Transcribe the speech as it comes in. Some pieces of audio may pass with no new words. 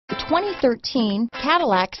2013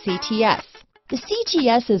 Cadillac CTS. The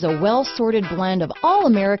CTS is a well-sorted blend of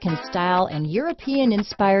all-American style and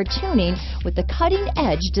European-inspired tuning with the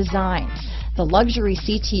cutting-edge design. The luxury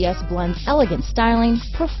CTS blends elegant styling,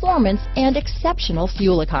 performance, and exceptional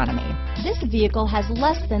fuel economy. This vehicle has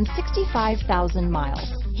less than 65,000 miles.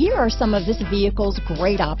 Here are some of this vehicle's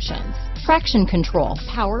great options: traction control,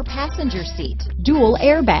 power passenger seat, dual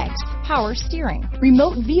airbags, power steering,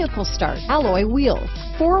 remote vehicle start, alloy wheels,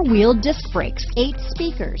 four-wheel disc brakes, 8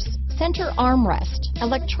 speakers, center armrest,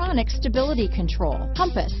 electronic stability control,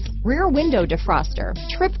 compass, rear window defroster,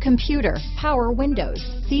 trip computer, power windows,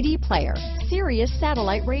 CD player, Sirius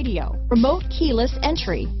Satellite Radio, remote keyless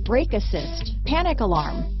entry, brake assist, panic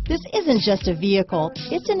alarm. This isn't just a vehicle,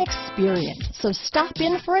 it's an experience. So stop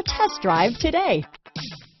in for a test drive today.